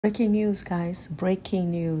Breaking news, guys. Breaking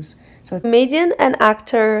news. So, comedian and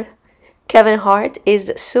actor Kevin Hart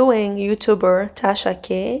is suing YouTuber Tasha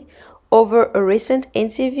K over a recent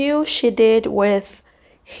interview she did with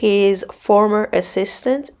his former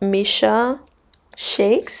assistant, Misha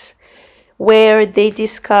Shakes, where they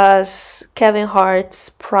discuss Kevin Hart's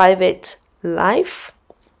private life,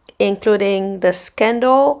 including the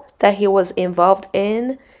scandal that he was involved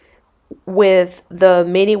in with the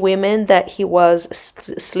many women that he was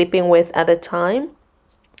sleeping with at the time.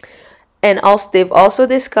 And also they've also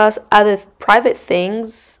discussed other private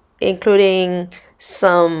things, including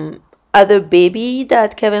some other baby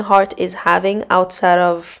that Kevin Hart is having outside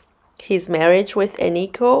of his marriage with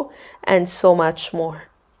Eniko, and so much more.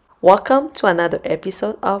 Welcome to another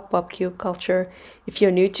episode of Pop Culture. If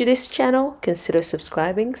you're new to this channel, consider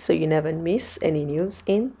subscribing so you never miss any news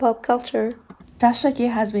in pop culture. Tasha K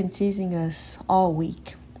has been teasing us all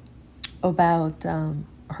week about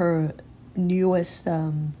her newest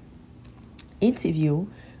interview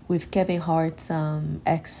with Kevin Hart's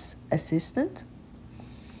ex-assistant.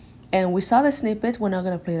 And we saw the snippet. We're not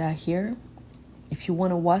going to play that here. If you want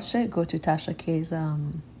to watch it, go to Tasha K's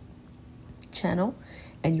channel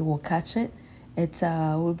and you will catch it. It's,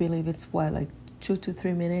 we believe it's like 2 to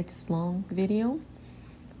 3 minutes long video.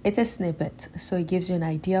 It's a snippet, so it gives you an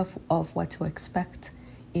idea of what to expect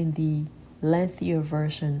in the lengthier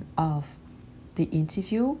version of the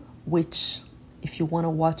interview, which if you want to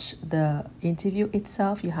watch the interview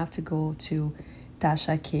itself, you have to go to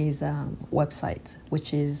Tasha K's website,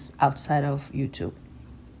 which is outside of YouTube.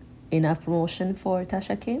 Enough promotion for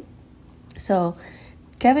Tasha K. So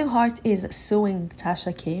Kevin Hart is suing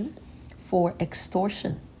Tasha K for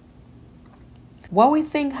extortion. What we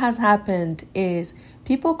think has happened is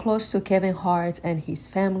people close to Kevin Hart and his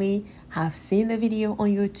family have seen the video on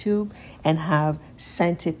YouTube and have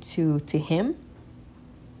sent it to him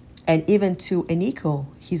and even to Eniko,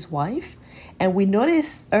 his wife. And we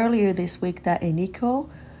noticed earlier this week that Eniko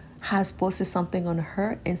has posted something on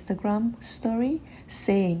her Instagram story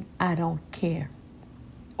saying, "I don't care,"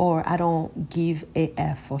 or "I don't give a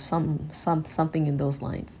F," or something in those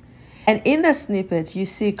lines. And in the snippet, you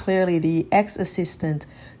see clearly the ex-assistant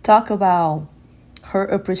talk about her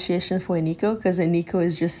appreciation for Eniko, because Eniko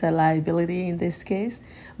is just a liability in this case.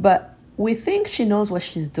 But we think she knows what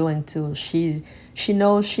she's doing too. She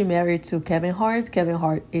knows she married to Kevin Hart. Kevin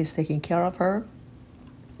Hart is taking care of her.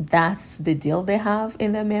 That's the deal they have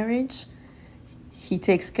in their marriage. He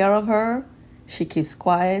takes care of her. She keeps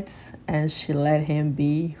quiet and she let him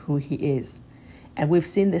be who he is. And we've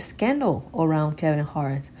seen the scandal around Kevin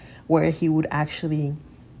Hart where he would actually,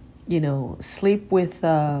 sleep with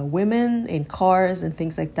women in cars and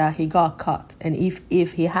things like that. He got caught. And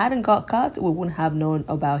if he hadn't got caught, we wouldn't have known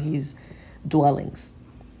about his dwellings.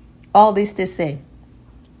 All this to say,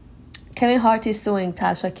 Kevin Hart is suing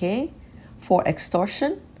Tasha K for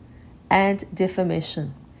extortion and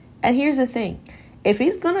defamation. And here's the thing. If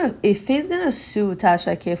he's gonna sue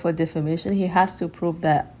Tasha K for defamation, he has to prove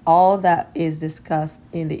that all that is discussed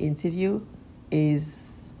in the interview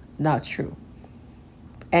is not true.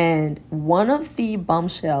 And one of the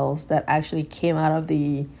bombshells that actually came out of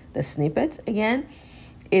the snippet again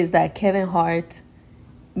is that Kevin Hart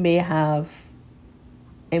may have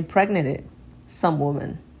impregnated some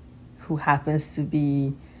woman who happens to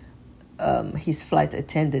be his flight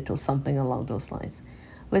attendant or something along those lines.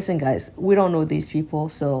 Listen, guys, we don't know these people,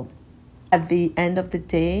 so at the end of the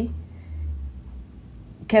day,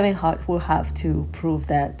 Kevin Hart will have to prove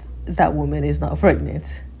that that woman is not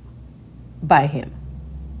pregnant by him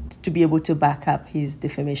to be able to back up his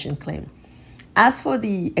defamation claim. As for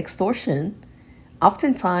the extortion,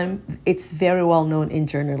 oftentimes it's very well known in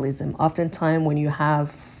journalism. Oftentimes when you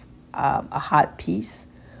have a hot piece,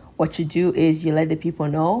 what you do is you let the people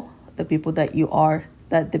know, the people that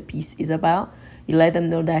the piece is about. You let them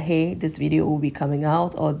know that, hey, this video will be coming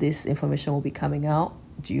out or this information will be coming out.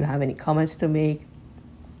 Do you have any comments to make?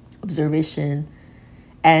 Observation.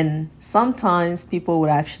 And sometimes people would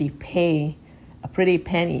actually pay a pretty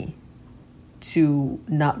penny to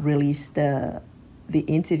not release the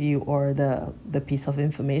interview or the piece of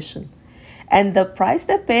information. And the price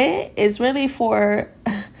they pay is really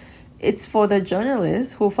it's for the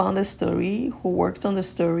journalist who found the story, who worked on the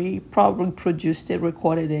story, probably produced it,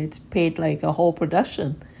 recorded it, paid like a whole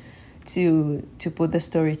production to put the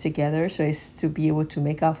story together, so as to be able to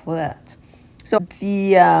make up for that. So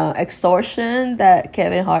the extortion that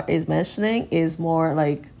Kevin Hart is mentioning is more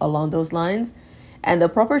like along those lines. And the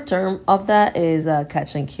proper term of that is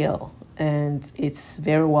catch and kill. And it's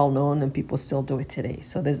very well known and people still do it today.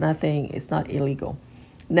 So it's not illegal.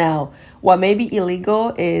 Now, what may be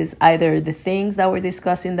illegal is either the things that were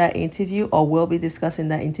discussed in that interview or will be discussed in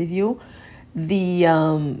that interview, the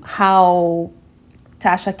how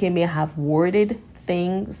Tasha K may have worded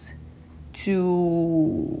things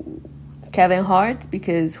to Kevin Hart,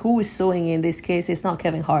 because who is suing in this case? It's not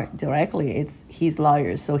Kevin Hart directly, it's his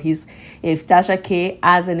lawyers. So if Tasha K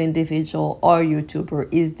as an individual or YouTuber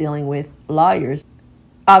is dealing with lawyers,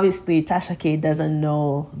 obviously Tasha K doesn't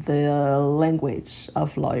know the language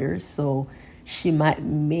of lawyers, so she might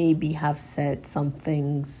maybe have said some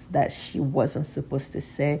things that she wasn't supposed to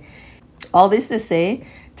say. All this to say,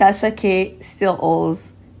 Tasha K still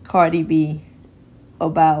owes Cardi B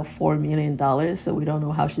about $4 million, so we don't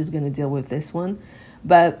know how she's going to deal with this one.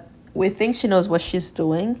 But we think she knows what she's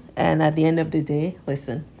doing, and at the end of the day,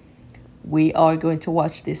 listen, we are going to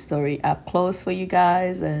watch this story up close for you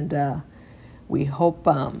guys, and we hope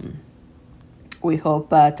Tasha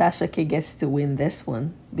K gets to win this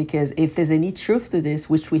one, because if there's any truth to this,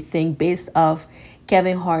 which we think based off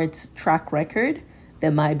Kevin Hart's track record, there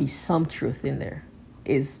might be some truth in there.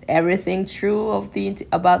 Is everything true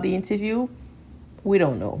about the interview? We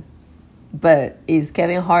don't know. But is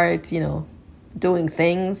Kevin Hart, doing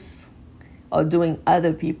things or doing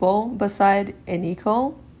other people beside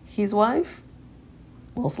Eniko, his wife?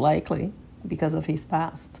 Most likely, because of his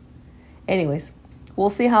past. Anyways, we'll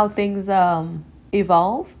see how things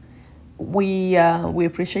evolve. We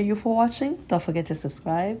appreciate you for watching. Don't forget to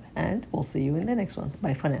subscribe, and we'll see you in the next one.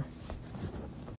 Bye for now.